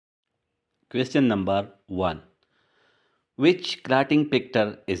Question number 1. Which clotting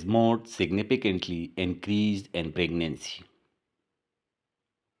factor is more significantly increased in pregnancy?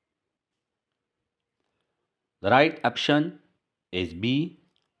 The right option is B.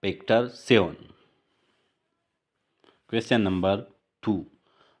 Factor 7. Question number 2.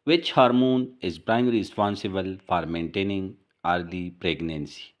 Which hormone is primarily responsible for maintaining early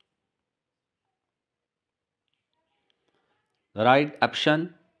pregnancy? The right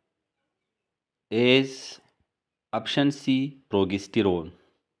option is option C. Progesterone.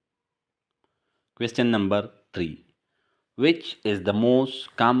 Question number 3. Which is the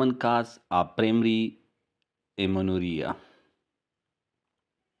most common cause of primary amenorrhea?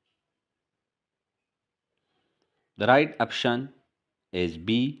 The right option is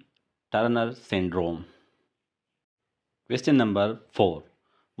B. Turner syndrome. Question number 4.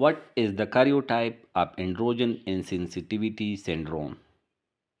 What is the karyotype of androgen insensitivity syndrome?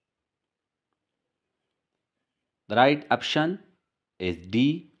 The right option is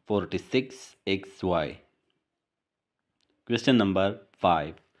D. 46XY. Question number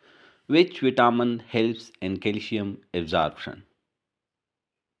 5. Which vitamin helps in calcium absorption?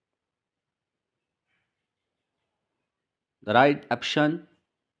 The right option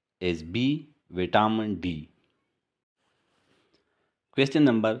is B. Vitamin D. Question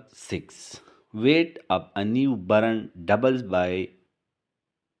number 6. Weight of a newborn doubles by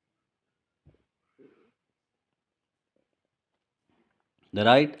the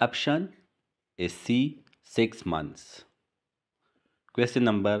right option is C. 6 months. Question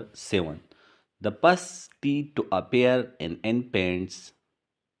number 7. The pus teeth to appear in infants.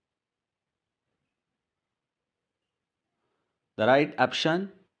 The right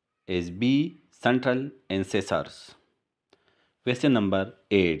option is B. Central incisors. Question number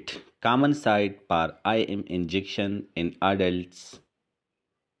 8. Common site for IM injection in adults.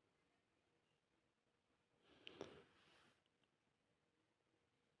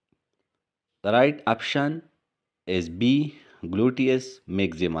 The right option is B. Gluteus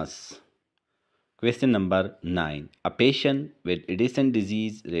maximus. Question number 9. A patient with Addison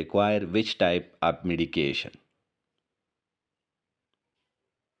disease require which type of medication?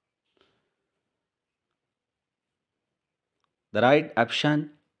 The right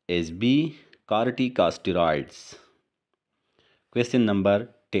option is B. Corticosteroids. Question number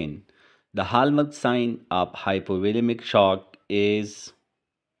 10. The hallmark sign of hypovolemic shock is.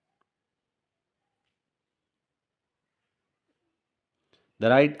 The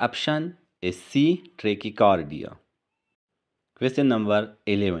right option is C. Tachycardia. Question number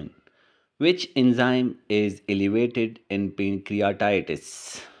 11. Which enzyme is elevated in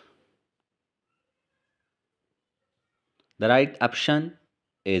pancreatitis? The right option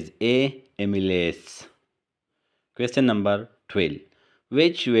is A. Amylase. Question number 12.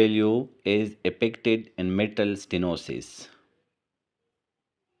 Which value is affected in metal stenosis?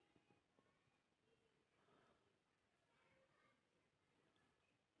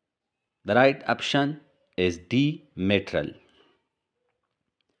 The right option is D. Mitral.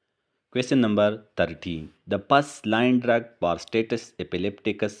 Question number 13. The first line drug for status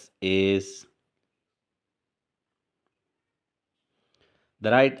epilepticus is. The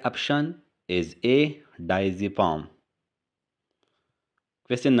right option is A. Diazepam.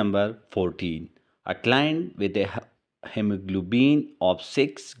 Question number 14. A client with a hemoglobin of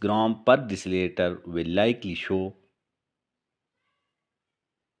 6 gram per deciliter will likely show.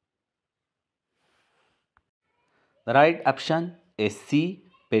 The right option is C.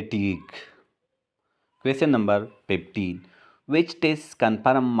 Fatigue. Question number 15. Which tests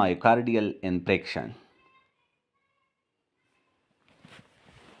confirm myocardial infarction?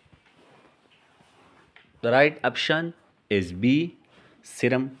 The right option is B.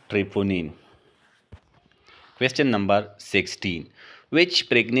 Serum troponin. Question number 16. Which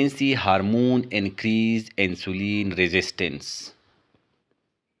pregnancy hormone increase insulin resistance?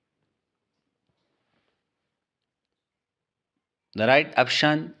 The right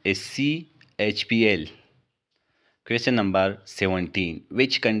option is C. HPL. Question number 17.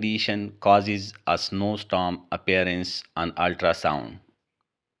 Which condition causes a snowstorm appearance on ultrasound?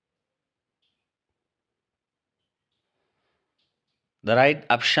 The right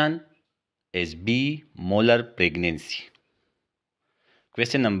option is B. Molar pregnancy.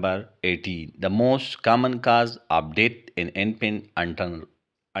 Question number 18. The most common cause of death in infant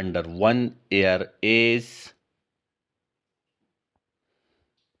under 1 year is.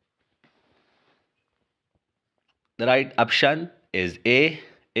 The right option is A.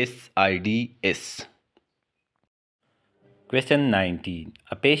 SIDS. Question 19.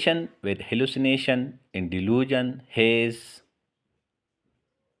 A patient with hallucination in delusion has.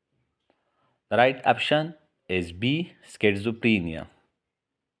 The right option is B. Schizophrenia.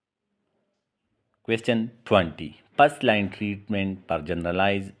 Question 20. First line treatment for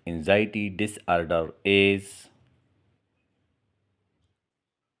generalized anxiety disorder is.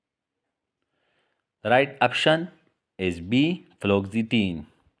 The right option is B. Fluoxetine.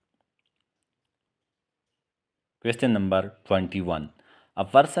 Question number 21. A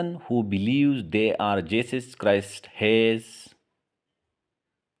person who believes they are Jesus Christ has.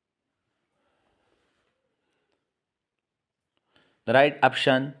 The right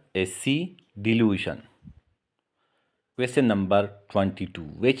option is C. Delusion. Question number 22.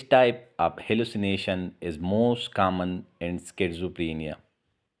 Which type of hallucination is most common in schizophrenia?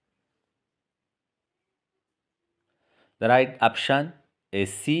 The right option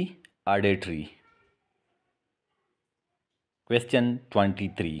is C. Auditory. Question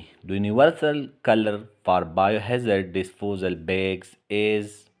 23. The universal color for biohazard disposal bags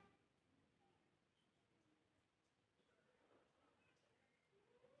is.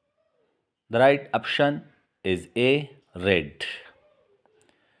 The right option is A. Red.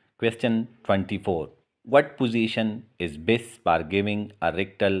 Question 24. What position is best for giving a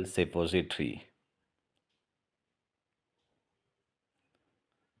rectal suppository?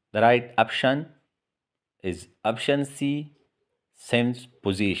 The right option is option C. Sims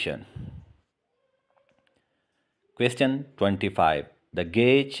position. Question 25. The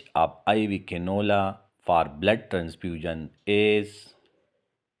gauge of IV cannula for blood transfusion is.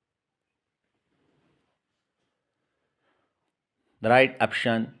 The right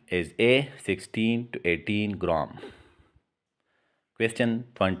option is A. 16 to 18 gram. Question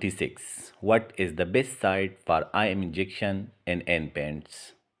 26. What is the best site for IM injection in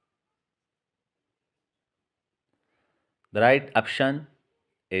infants? The right option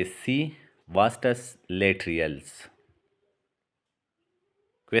is C. Vastus laterals.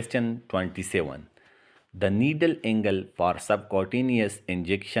 Question 27. The needle angle for subcutaneous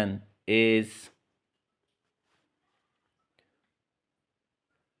injection is.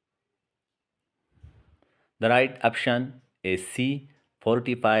 The right option is C.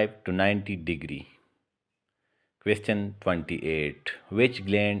 45 to 90 degree. Question 28. Which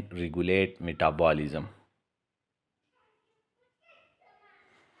gland regulate metabolism?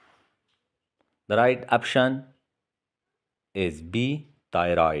 The right option is B.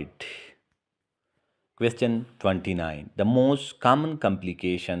 Thyroid. Question 29. The most common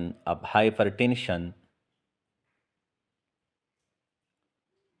complication of hypertension.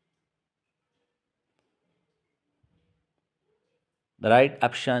 The right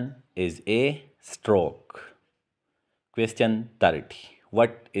option is A. Stroke. Question 30.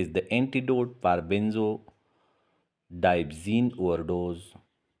 What is the antidote for benzodiazepine overdose?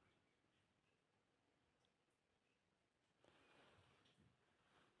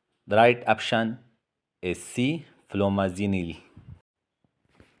 The right option is C. Flumazenil.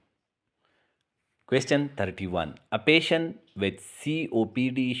 Question 31. A patient with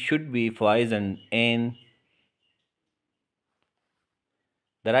COPD should be poisoned in.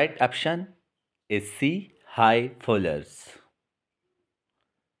 The right option is C. High fullers.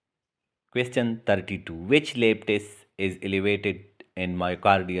 Question 32. Which lab test is elevated in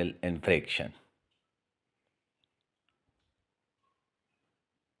myocardial infarction?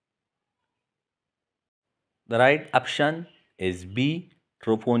 The right option is B.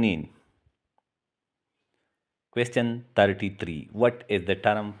 Troponin. Question 33. What is the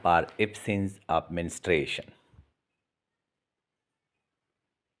term for absence of menstruation?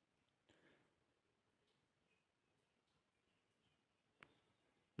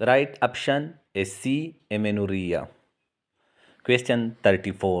 The right option is C. Amenorrhea. Question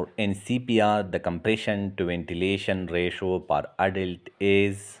 34. In CPR, the compression to ventilation ratio per adult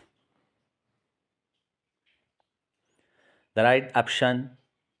is. The right option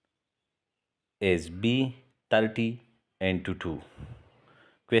is B. 30 into 2.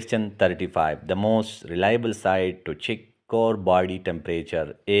 Question 35. The most reliable site to check core body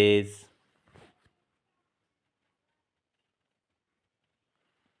temperature is.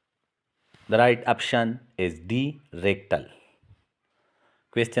 The right option is D. Rectal.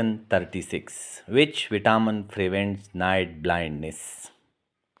 Question 36. Which vitamin prevents night blindness?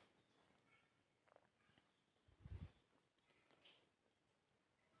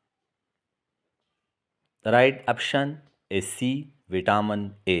 The right option is C.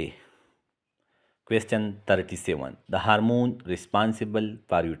 Vitamin A. Question 37. The hormone responsible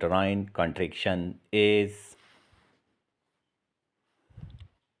for uterine contraction is.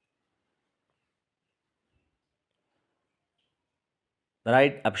 The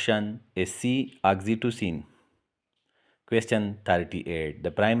right option is C. Oxytocin. Question 38.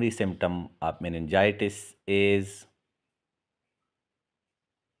 The primary symptom of meningitis is.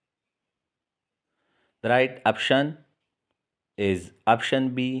 The right option is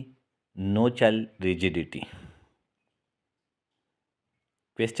option B, nochal rigidity.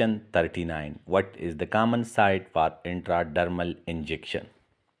 Question 39. What is the common site for intradermal injection?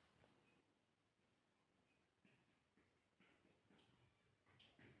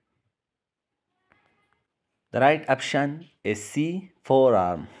 The right option is C,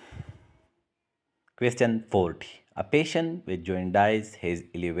 forearm. Question 40. A patient with jaundice has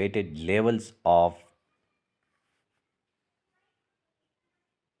elevated levels of.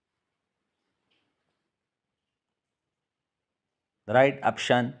 The right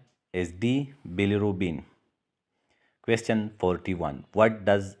option is D, bilirubin. Question 41. What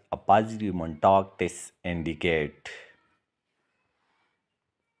does a positive Montauk test indicate?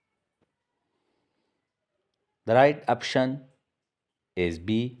 The right option is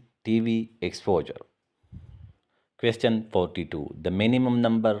B, TV exposure. Question 42. The minimum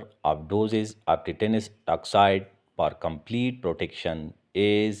number of doses of tetanus toxoid for complete protection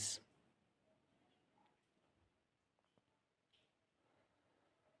is.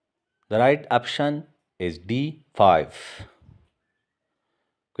 The right option is D, 5.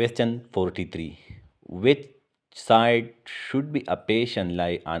 Question 43. Which side should be a patient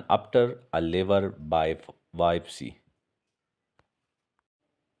lie on after a liver biopsy?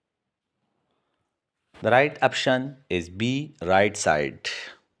 The right option is B, right side.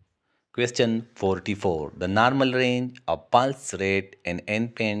 Question 44. The normal range of pulse rate in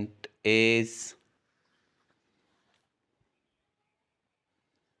infant is.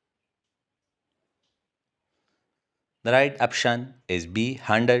 The right option is B,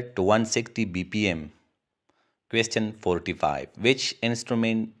 100 to 160 bpm. Question 45. Which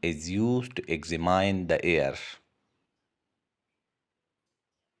instrument is used to examine the ear?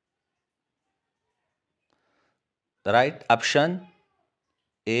 The right option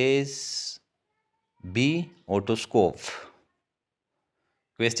is B, otoscope.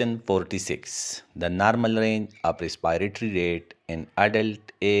 Question 46. The normal range of respiratory rate in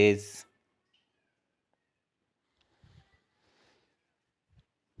adult is.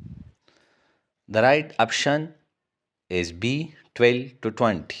 The right option is B, 12 to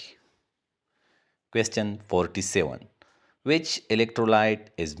 20. Question 47. Which electrolyte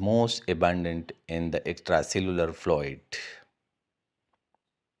is most abundant in the extracellular fluid?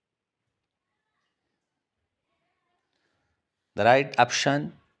 The right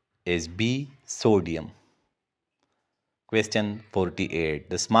option is B, sodium. Question 48.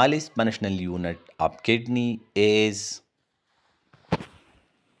 The smallest functional unit of kidney is.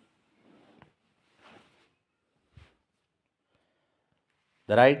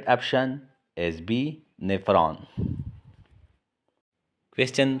 The right option is B, nephron.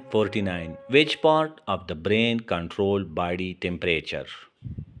 Question 49. Which part of the brain controls body temperature?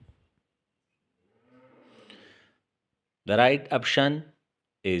 The right option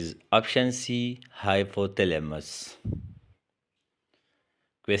is option C, hypothalamus.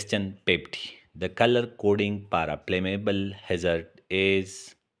 Question 50. The color coding for a flammable hazard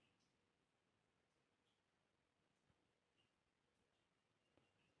is.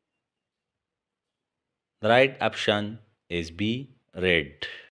 The right option is B, red.